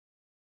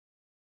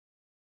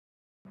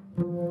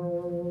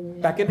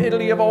Back in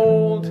Italy of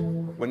old,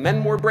 when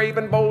men were brave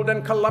and bold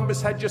and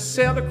Columbus had just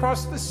sailed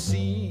across the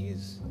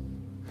seas,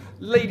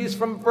 ladies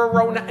from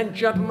Verona and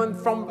gentlemen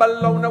from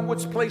Bologna would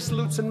place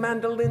lutes and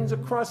mandolins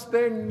across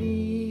their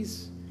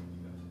knees.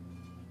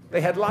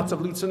 They had lots of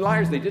lutes and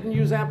lyres, they didn't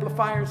use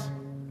amplifiers.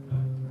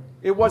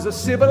 It was a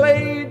civil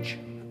age.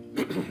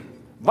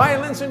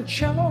 Violins and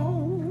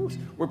cellos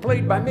were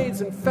played by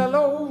maids and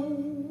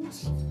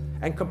fellows,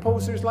 and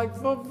composers like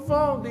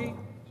Vivaldi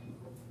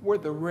were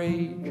the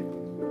rage.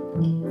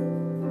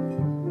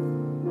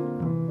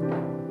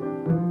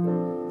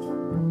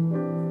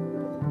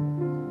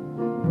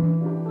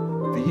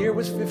 The year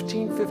was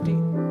 1550,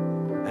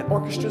 and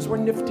orchestras were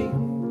nifty,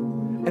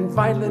 and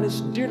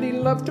violinists dearly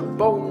loved to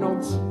bow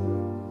notes.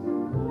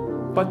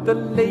 But the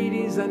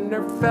ladies and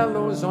their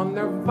fellows on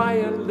their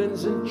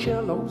violins and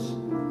cellos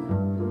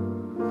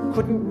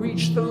couldn't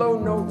reach the low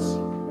notes.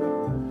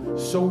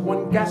 So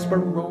one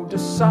Gasparo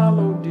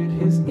DeSalo did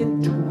his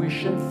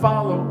intuition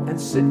follow and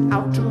set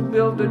out to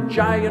build a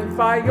giant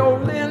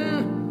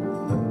violin.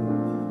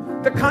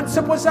 The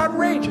concept was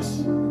outrageous,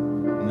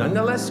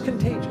 nonetheless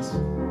contagious,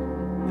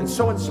 and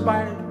so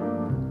inspired,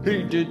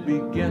 he did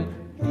begin.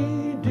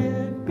 He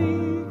did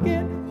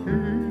begin.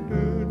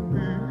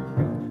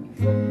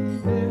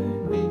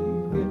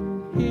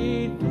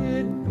 He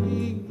did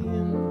begin.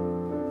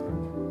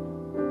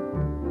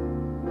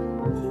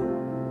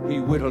 He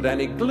whittled and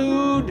he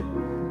glued,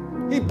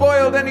 he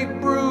boiled and he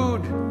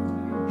brewed,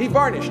 he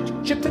varnished,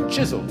 chipped and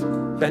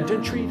chiseled, bent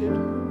and treated.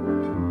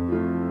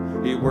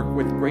 He worked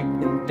with great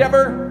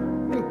endeavor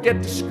and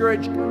get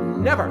discouraged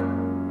never,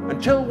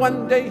 until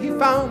one day he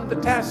found the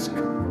task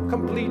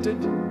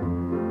completed.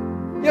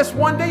 Yes,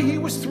 one day he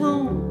was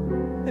through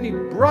and he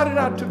brought it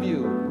out to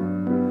view,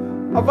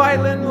 a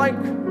violin like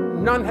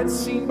none had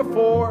seen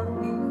before.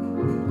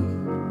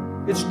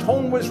 Its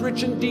tone was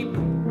rich and deep,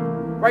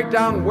 right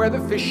down where the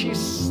fishies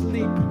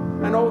sleep,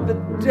 and oh, the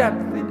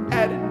depth it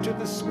added to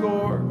the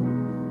score.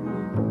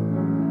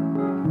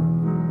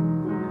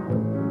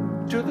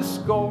 To the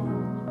score.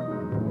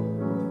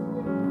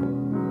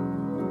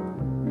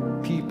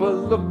 People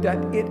looked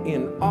at it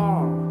in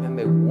awe, and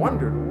they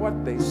wondered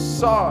what they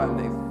saw, and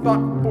they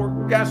thought poor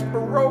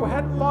Gasparo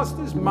had lost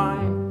his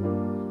mind.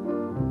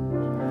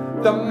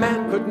 The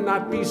man could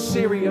not be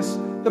serious,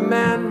 the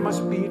man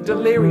must be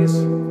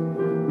delirious.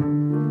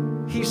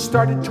 He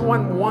started to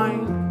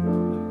unwind.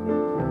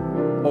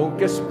 Oh,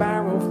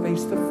 Gasparo,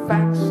 face the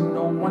facts,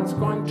 no one's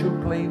going to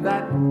play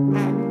that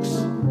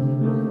axe.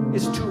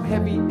 It's too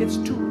heavy, it's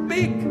too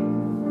big,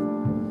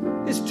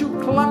 it's too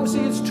clumsy,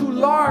 it's too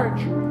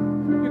large.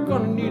 You're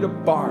gonna need a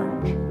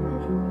barge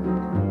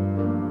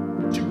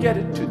to get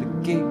it to the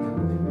gig.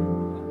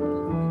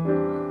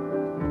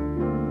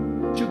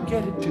 To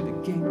get it to the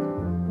gig.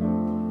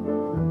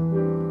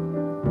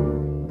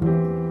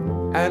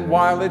 And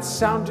while its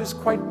sound is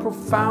quite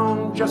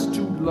profound, just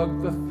to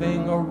lug the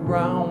thing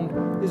around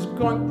is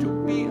going to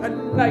be a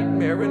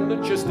nightmare in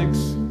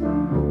logistics.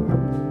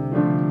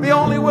 The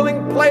only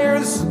willing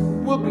players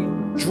will be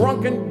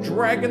drunken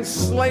dragon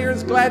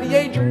slayers,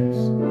 gladiators,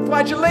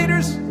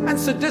 flagellators, and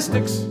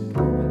sadistics.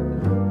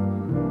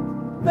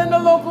 Then the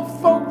local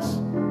folks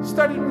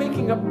started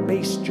making up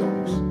bass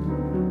jokes.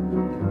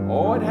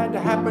 Oh, it had to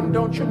happen,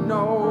 don't you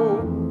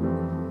know?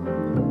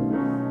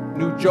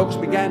 New jokes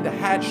began to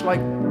hatch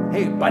like,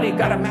 hey, buddy,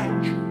 got a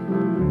match?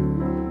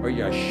 Or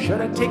you should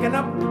have taken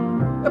up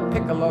the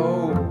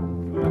piccolo.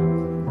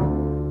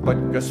 But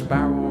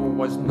Gasparo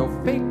was no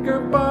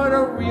faker, but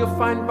a real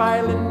fine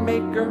violin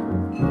maker.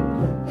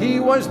 He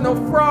was no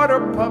fraud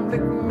or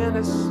public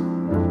menace.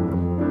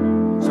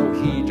 So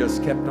he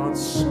just kept on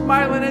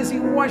smiling as he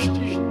watched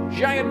his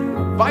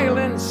giant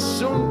violin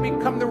soon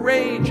become the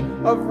rage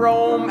of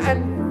Rome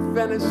and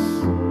Venice.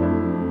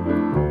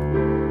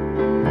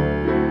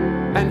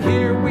 And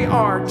here we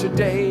are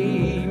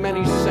today,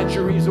 many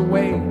centuries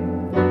away,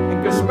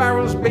 and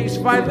Gasparo's bass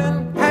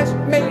violin has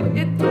made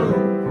it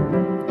through.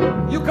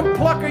 You can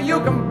pluck or you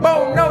can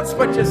bow notes,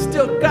 but you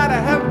still gotta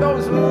have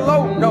those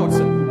low notes.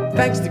 And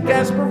thanks to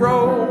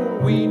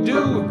Gasparo, we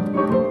do.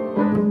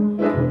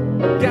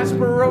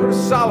 Gasparo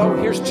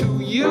DeSalo, here's to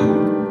you.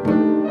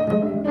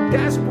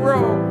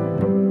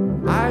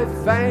 Gasparo, I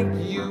thank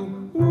you.